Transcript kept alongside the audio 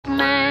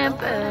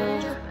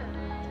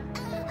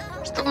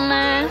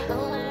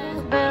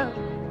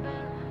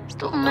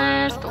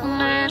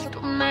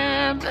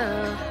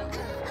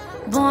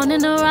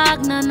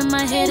up, none of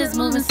my head is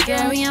moving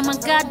scary. I'm a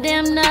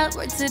goddamn nut,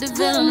 right to the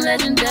villain,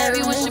 legendary.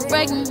 What's your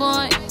breaking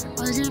point?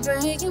 What's your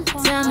breaking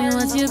point? Tell me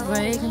what's your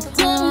breaking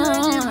point.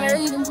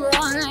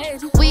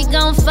 We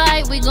gon'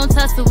 fight, we gon'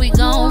 tussle, we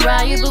gon'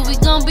 riot, but we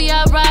gon' be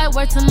alright.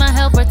 Word to my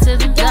health, word to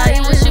the diet.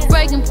 What's your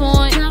breaking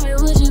point? Tell me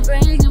what's your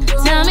breaking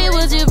point. Tell me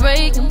what's your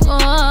breaking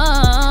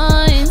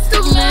point.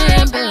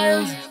 Stupid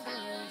bills.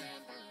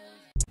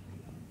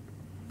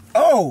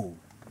 Oh,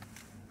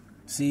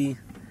 see,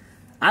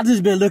 I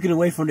just been looking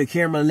away from the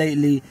camera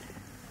lately.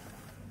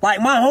 Like,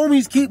 my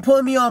homies keep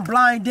putting me on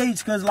blind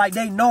dates because, like,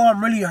 they know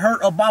I'm really hurt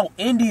about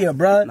India,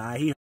 bruh. Nah,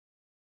 he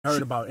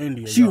heard about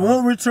India. She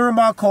won't return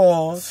my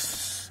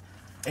calls.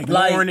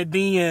 Ignoring the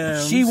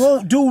DMs. She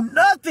won't do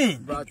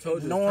nothing. Bro, I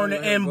told you, ignoring the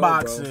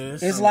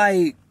inboxes. It's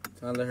like,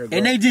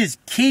 and they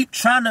just keep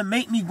trying to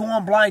make me go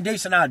on blind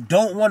dates, and I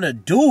don't want to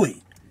do it.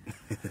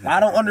 I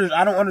don't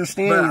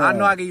understand. But I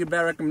know I gave you a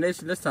bad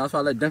recommendation this time, so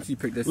I let Dempsey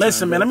pick this.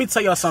 Listen, time, man, let me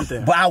tell y'all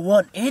something. But I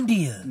want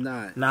India.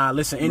 Nah,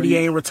 listen, India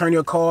ain't return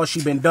your call.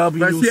 She been W.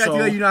 But she so acting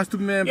like you not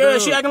stupid man. Yeah,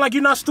 she acting like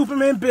you not stupid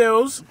man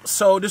bills.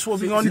 So this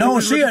what we gonna do.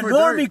 No, she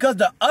ignored me because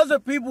the other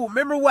people.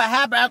 Remember what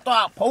happened after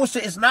I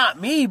posted? It's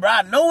not me, bro.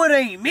 I know it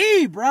ain't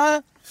me,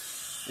 bro.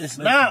 It's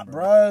not,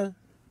 bro.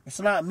 It's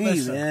not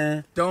me,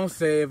 man. Don't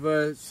save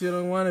her. She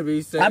don't want to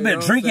be saved. I've been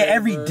drinking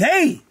every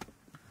day.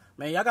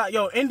 Man, y'all got,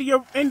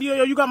 India,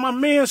 yo, you got my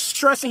man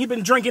stressing. He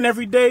been drinking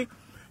every day.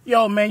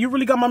 Yo, man, you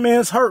really got my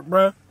man's hurt,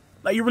 bro.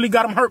 Like, you really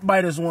got him hurt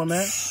by this one,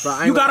 man.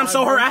 You got him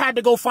so hurt, I had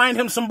to go find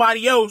him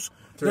somebody else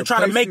to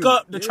try to make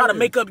up, try to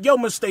make up your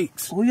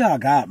mistakes. Who y'all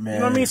got, man? You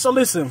know what I mean? So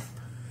listen,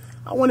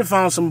 I went and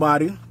found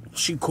somebody.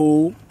 She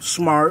cool,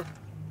 smart.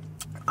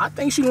 I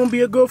think she gonna be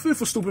a good fit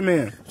for Stupid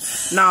Man.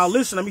 Now,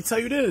 listen, let me tell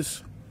you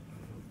this.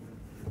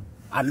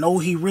 I know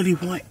he really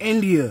want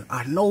India.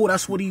 I know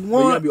that's what he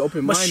want.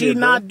 But she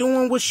not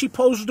doing what she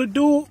supposed to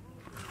do.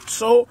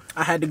 So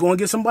I had to go and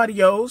get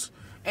somebody else.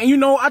 And you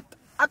know, I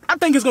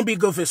think it's gonna be a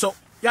good fit. So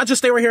y'all just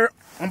stay right here.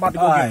 I'm about to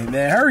go get her.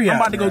 Man, hurry up.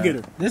 I'm about to go get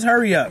her. Just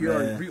hurry up,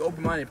 man. Be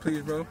open-minded,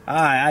 please, bro.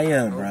 I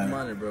am, bro.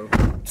 Open-minded, bro.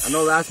 I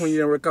know last one you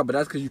didn't work out, but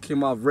that's because you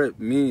came off rip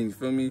mean, you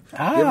feel me?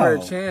 How? Give her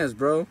a chance,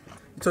 bro. You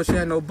told she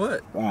had no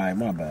butt. Alright,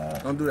 my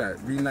bad. Don't do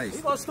that. Be nice.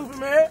 You go, Stupid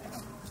Man.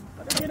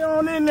 Let me get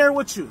on in there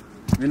with you.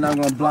 We're not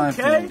gonna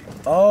blindfold. Okay.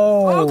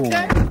 Oh.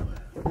 Okay.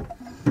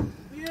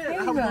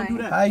 Yeah, how we gonna do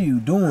that? How you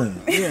doing?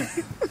 Yeah.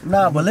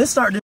 Nah, but let's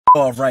start this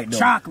off right though.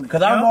 Chocolate.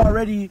 Because I'm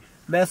already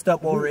messed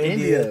up over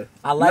India.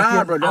 I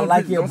like it. I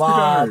like your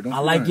bob. I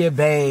like your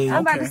bang.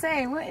 I'm about to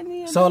say, what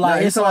India? So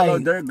like, it's like a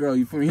dirt girl.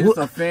 You feel me? He's just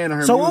a fan of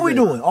her. So what we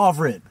doing? Off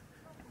rip.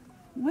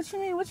 What you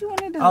mean? What you want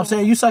to do? I'm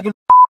saying you sucking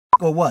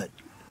or what?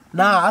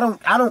 Nah,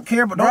 I don't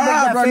care, but don't make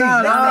that face.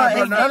 Nah,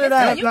 ain't none of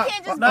that. You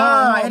can't just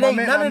Nah, it ain't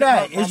none of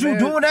that. Is you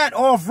doing that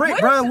off rip,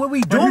 bro? What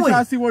we doing? I'm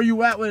trying to see where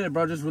you at with it,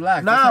 bro. Just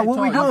relax. Nah, what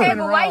we doing? Okay,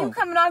 but why you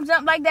coming off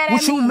jump like that?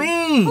 What you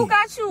mean? Who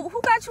got you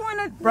in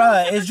the?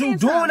 Bro, is you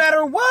doing that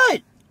or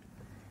what?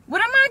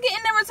 What am I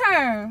getting in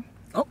return?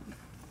 Oh,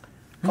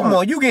 come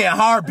on, you getting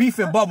hard beef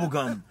and bubble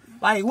gum.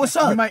 Like, what's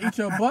up? You might eat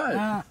your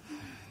butt.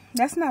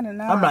 That's not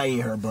enough. I'm not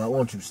eating her butt.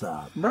 Won't you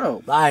stop,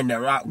 bro? I ain't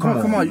never.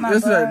 Come on.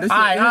 This all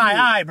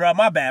right, bro.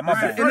 My bad.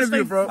 First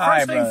thing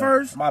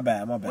first. My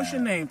bad. What's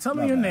your name? Tell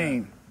me your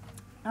name.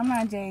 I'm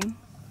not Jay.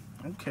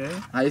 Okay.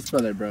 How you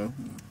spell it, bro?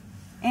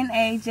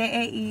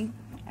 Najae.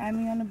 Add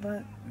me on the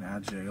butt. Nah,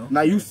 Jay.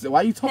 Now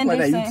why you talking like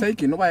that? You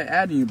taking? Nobody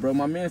adding you, bro.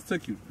 My man's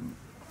took you.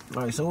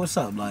 All right. So what's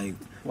up? Like,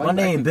 my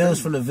name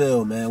Bills from the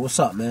Ville, man. What's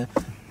up, man?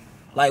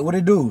 Like, what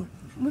it do?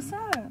 What's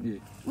up? Yeah.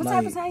 What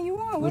type of time you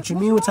want? What you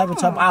mean? What type of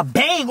time? I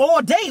bang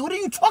all day. What are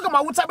you talking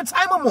about? What type of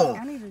time I'm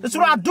on? That's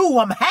what I do.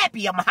 I'm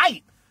happy. I'm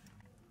hype.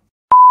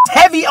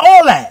 Heavy,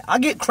 all that. I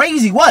get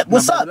crazy.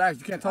 What's up? Relax.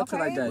 You can't talk to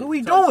her like that. What are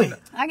we doing?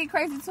 I get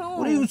crazy too.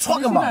 What are you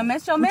talking about?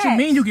 What you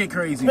mean you get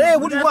crazy? Man,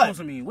 what? You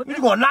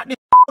gonna knock this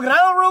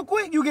down real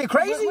quick? You get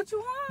crazy? What you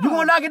want? You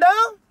gonna knock it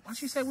down? Why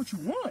she say what you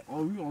want?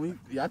 Oh, you only.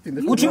 Yeah, I think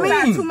this. What you mean?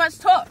 Got too much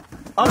talk.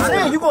 I'm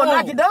saying you gonna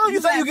knock it down. You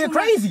say you get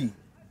crazy.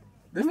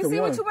 Let me see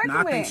what you working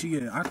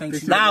with. I think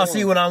she. Now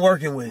see what I'm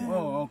working with.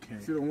 Oh, okay.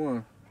 She the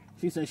one.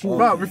 She said she.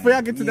 Bro, before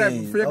y'all get to that,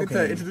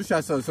 introduce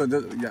yourself.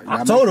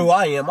 I told her who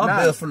I am.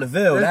 I'm Bills from the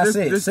Ville. That's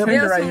it. This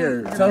Taylor right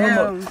here. Tell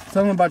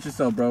him about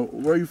yourself, bro.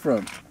 Where are you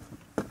from?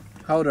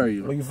 How old are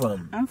you? Where you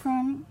from? I'm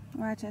from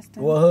Rochester.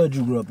 What hood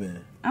you grew up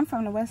in? I'm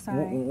from the West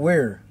Side.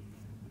 Where?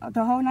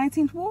 The whole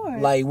 19th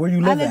Ward. Like, where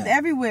you live at?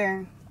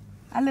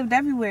 I lived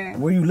everywhere.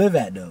 Where you live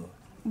at, though?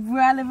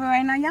 Where I live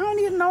right now, y'all don't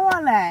need to know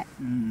all that.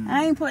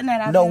 I ain't putting that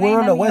out there. No, we're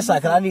on the West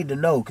Side, because I need to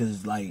know,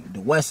 because, like, the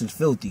West is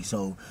filthy,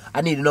 so I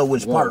need to know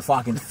which part so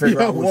I can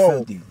figure out what's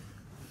filthy.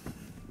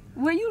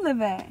 Where you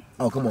live at?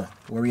 Oh, come on.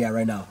 Where we at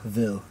right now?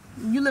 Ville.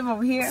 You live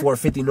over here?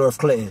 450 North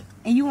Clinton.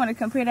 And you want to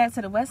compare that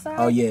to the West Side?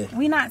 Oh, yeah.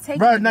 We not taking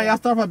Bro, now y'all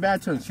start off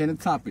bad terms. Change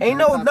the topic. Ain't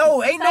no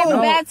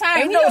bad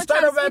time. Ain't no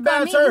start off at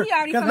bad terms.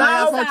 Because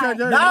now I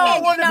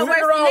want to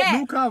figure out.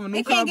 New cover.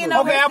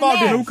 Okay, how about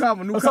this? New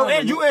cover. So,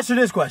 Ed, you answer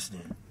this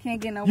question. Can't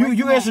get no worse.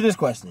 You answer this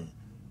question.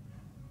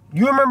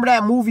 You remember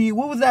that movie?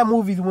 What was that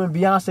movie when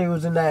Beyonce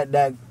was in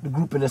that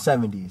group in the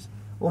 70s?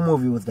 What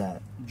movie was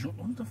that?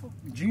 What the fuck?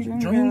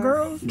 Dream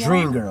Girls?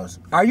 Dream Girls.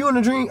 Are you in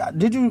the Dream?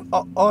 Did you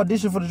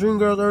audition for the Dream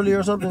Girls earlier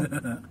or something?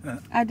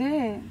 I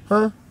did.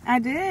 Huh? I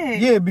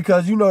did. Yeah,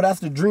 because you know that's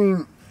the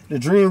Dream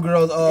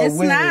Girls. It's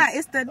winning. not.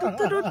 It's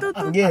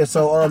the. Yeah.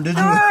 So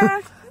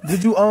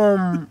did you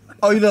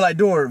Oh, you look like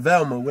Dora,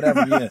 Velma,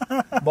 whatever. Yeah.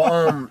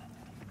 But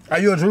are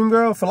you a Dream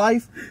Girl for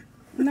life?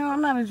 No,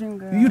 I'm not a dream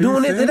girl. You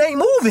doing it? It ain't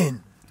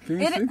moving. Can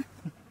you see?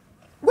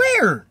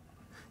 Where?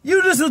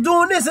 You just was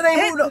doing this. It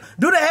ain't moving.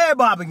 Do the head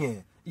bob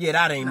again. Yeah,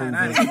 that ain't moving.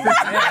 That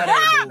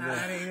ain't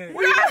moving.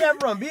 Where you get that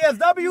from?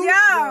 BSW? Yo.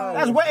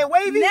 That's Wet and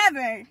Wavy?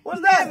 Never.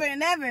 What's that?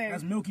 Never.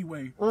 That's Milky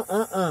Way.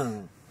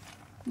 Y'all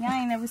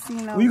ain't never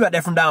seen no. Well, you got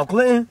that from down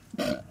Clinton?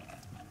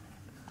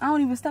 I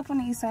don't even step on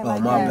the east side Oh,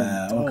 like my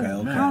that. bad. Okay.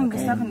 I don't even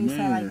step on the east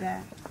side like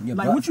that. Your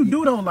Like, butt- what you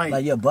do though?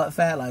 Like your butt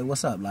fat? Like,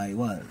 what's up? Like,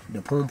 what?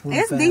 The poom poom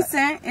It's fat?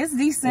 decent. It's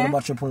decent. What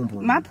about your poom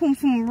poom? My poom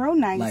poom real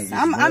nice. Like, it's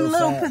I'm real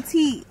little fat?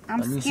 petite. I'm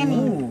Let me see. skinny.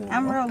 Ooh.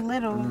 I'm real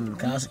little.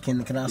 Can I see That's a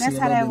how little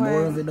that bit more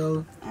works. of it,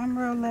 though? I'm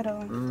real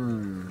little.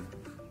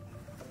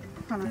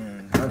 Hold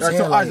on. I'm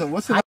saying, like,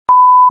 what's the how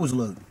was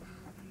look?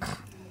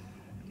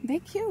 They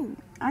cute.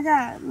 I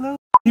got little.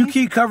 You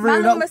keep covering My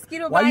it little up.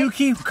 mosquito Why you bite.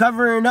 keep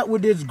covering up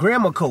with this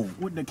grandma coat?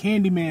 with the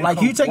Candyman. Like,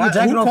 coat. you take your Why-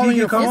 jacket who off, calling you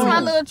your get phone? It's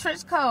comfortable. my little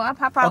trench coat. I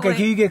pop out Okay, with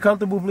can it. you get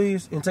comfortable,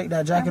 please, and take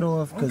that jacket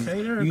off? Because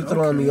Okay, there you go.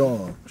 throwing me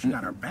Okay. off. She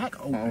got her back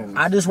open.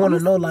 I just want to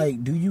know,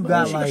 like, do you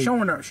got, She's like,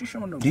 showing her. She's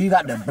showing her. do you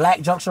got the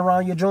black junks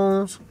around your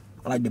Jones?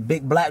 Like the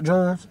big black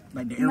Jones?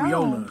 Like the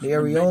areolas. The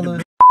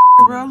areolas?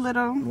 Real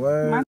little.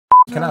 Word. My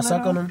Can I real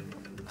suck on little. them?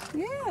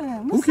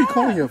 Yeah. Who What's keep up?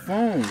 calling your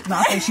phone? No,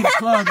 I think she the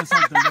plug or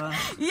something, bro.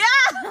 Yeah.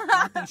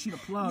 I think she the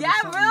plug. Yeah,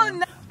 or something,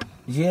 real.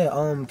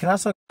 bro. Yeah, can I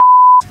suck?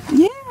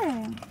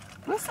 Yeah.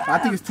 What's up? I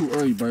think it's too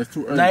early, bro. It's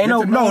too early. Nah, ain't Get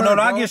no, to know no, her, no,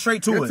 bro. I get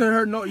straight to Get it. to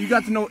her. No, you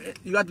got to know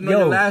Yo.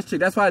 your last chick.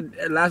 That's why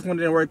the last one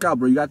didn't work out,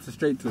 bro. You got to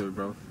straight to it,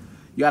 bro.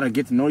 You gotta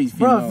get to know these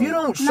females. Bro, if you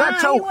don't Nah, shut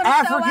he your wanna show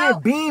African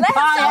out. bean Let him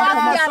pie show out off of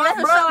my y'all. Let front,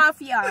 him bro. show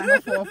off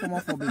y'all. my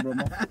fault,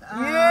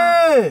 bro.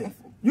 Yeah.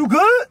 You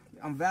good?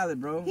 I'm valid,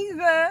 bro. He's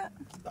good.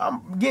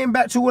 I'm getting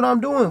back to what I'm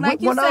doing.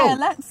 Like What you out?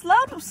 said,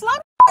 slow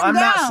I'm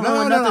down. not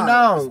slowing No, nothing no.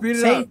 down. Speed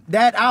it Take up.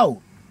 that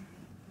out.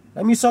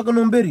 Let me suck on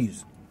them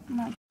bitties.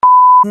 No.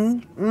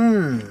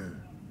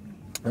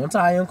 Don't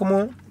tie him. Come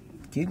on.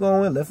 Keep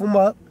going. Lift him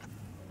up.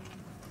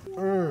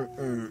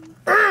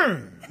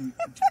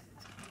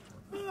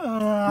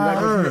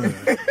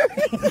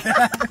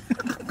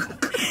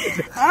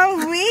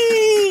 I'm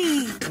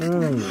weak.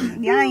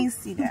 Y'all ain't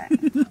see that.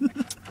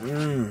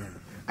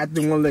 I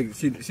think one leg.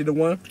 She the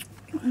one.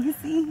 You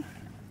see?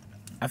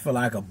 I feel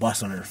like a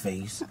bust on her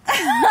face.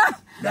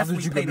 That's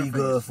what you could be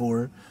good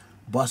for.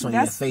 Bust on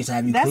your face,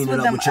 have you that's clean what it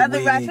up them with your other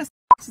wig. ratchet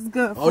is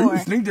good for. Oh, you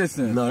sneak this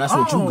in. No, that's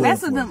what you good that's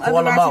for. what them Call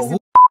other them out. ratchets Who?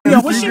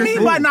 Yeah, what she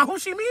mean by now? Who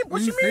she mean?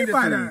 What she mean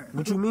by that?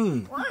 What you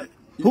mean? What?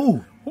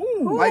 Who?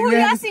 Who Why you y'all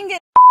had- seen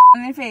get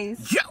in their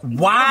face?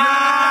 Wow!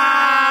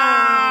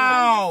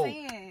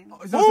 Saying.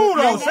 Who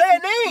though? Say a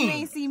You name.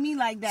 ain't see me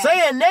like that.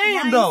 Say a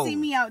name Y'all though. ain't see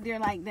me out there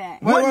like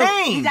that. What Wait, wait.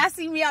 Did name? y'all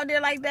see me out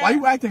there like that? Why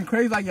you acting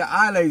crazy like your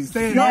eye lazy?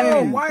 Say Yo, a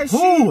name. why is she?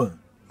 Who?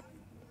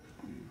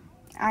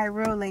 I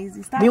real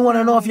lazy. Stop. We want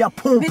to know if y'all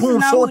poom Bitches poom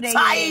know so who they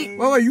tight. is.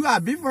 Wait, you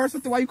got beef for her or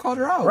something? Why you called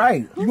her out?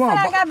 Right. Who said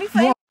I got beef for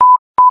any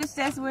bitch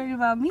that's worried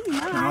about me? No,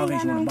 I don't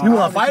ain't think got she wanna no. buy You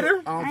want to fight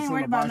her? I I ain't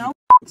worried about no.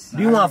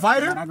 Do you want to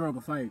fight her? That girl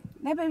can fight.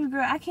 That baby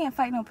girl, I can't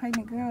fight no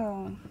pregnant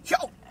girl. Yo,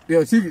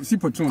 Yeah, she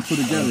put two and two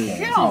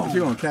together. She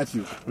gonna catch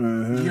you.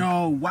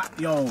 yo, what?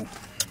 Yo,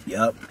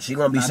 Yep. She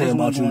gonna be Nah, saying this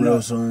one about you going real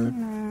up.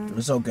 soon.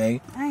 It's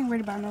okay. I ain't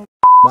worried about no.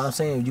 But I'm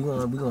saying, we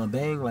gonna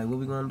bang? Like, what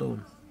we gonna do?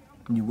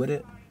 You with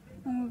it?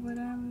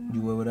 Whatever.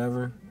 You with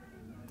whatever?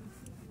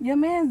 Your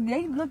man,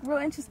 they look real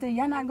interested.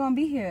 Y'all not gonna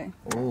be here.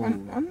 Oh.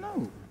 I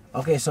know.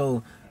 Okay,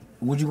 so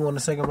would you go on the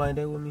second blind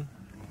date with me?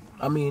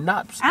 I mean,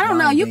 not. I don't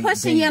know. blind You date,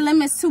 pushing date. your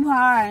limits too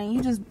hard, and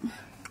you just.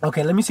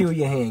 Okay, let me see where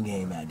your hand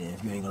game at then.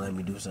 If you ain't gonna let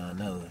me do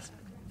something else,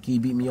 can you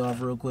beat me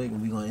off real quick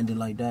and we gonna end it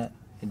like that?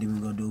 And then we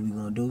gonna do what we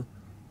gonna do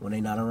when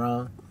they not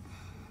around.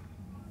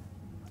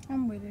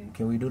 I'm with it.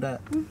 Can we do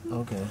that?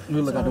 Okay.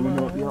 You look out the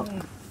window.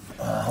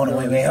 Hold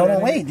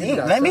on, wait.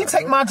 Damn, let me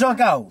take my junk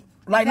out.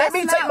 Like, let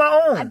me take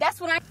my own. That's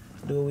what I.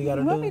 Do what we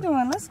gotta What we do.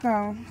 doing? Let's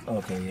go.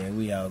 Okay, yeah,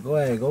 we out. Go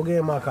ahead, go get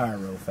in my car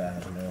real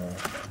fast, man.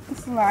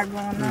 It's a lot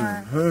going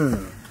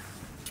on.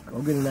 Go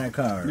get in that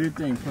car. What do you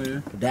think,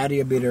 player? Daddy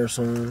will be there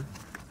soon.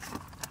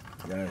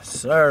 Yes,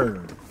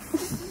 sir.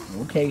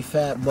 Okay,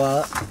 fat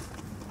butt.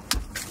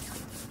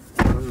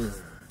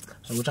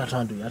 So what y'all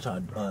trying to do? Y'all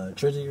trying to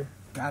Trizzy her?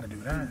 gotta do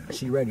that.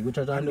 She ready? What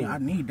y'all trying to do? I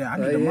need that.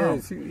 I need the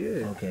mouth.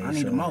 Okay, I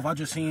need so the mouth. I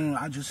just seen.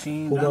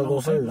 who that gonna go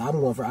little first? segment. I'm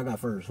going first. I got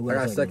first. Who I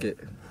got got second.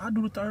 I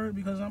do the third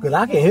because I'm. Cause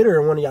I can hit her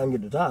and one of y'all can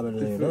get the top at the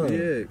same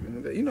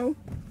time. Yeah, you know.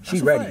 She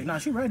That's a ready. fact. Nah,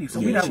 she ready. So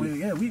Yeah, we that she- way.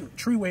 Yeah, we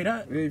tree way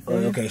that.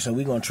 Okay, so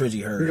we gonna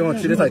Trizzy her. We gonna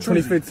treat this like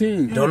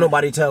 2015. Don't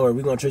nobody tell her.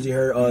 We gonna Trizzy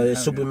her.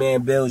 It's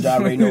Superman Bills. Y'all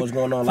already know what's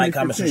going on. Like,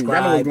 comment, 2015. Y'all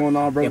know subscribe, what's going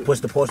on, bro. and push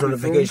the post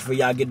notification for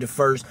y'all get the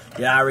first.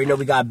 Y'all already know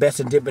we got best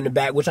and dip in the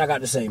back. Which I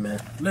got to say,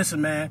 man.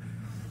 Listen, man.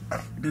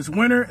 This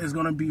winter is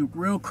gonna be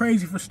real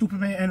crazy for Stupid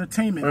Man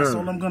Entertainment. That's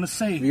all I'm gonna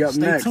say. We up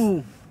Stay next.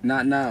 tuned.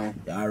 Not now.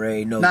 Y'all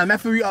already know. Nah,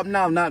 not for we up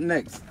now, not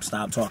next.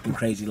 Stop talking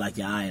crazy like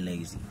your eye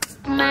lazy.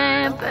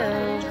 Man,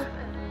 babe.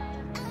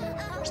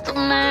 Stupid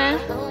man,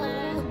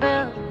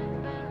 babe.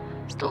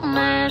 Stupid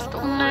man,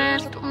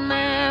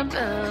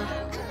 babe.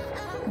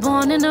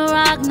 Born in the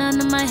rock, none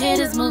of my head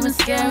is moving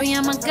scary.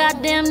 I'm a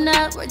goddamn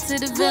nut, right to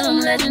the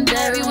villain,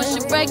 legendary. What's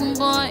your breaking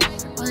point?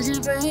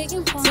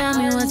 Tell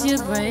me what's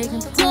your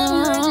breaking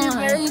point.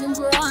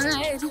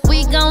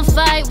 We gon'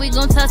 fight, we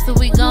gon' tussle,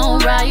 we gon'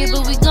 riot,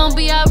 but we gon'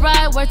 be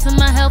alright. Word to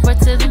my health, word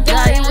to the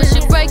diet. What's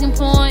your breaking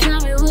point?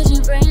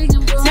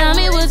 Tell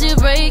me what's your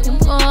breaking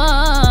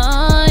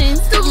point.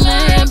 Stupid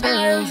man,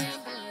 babe.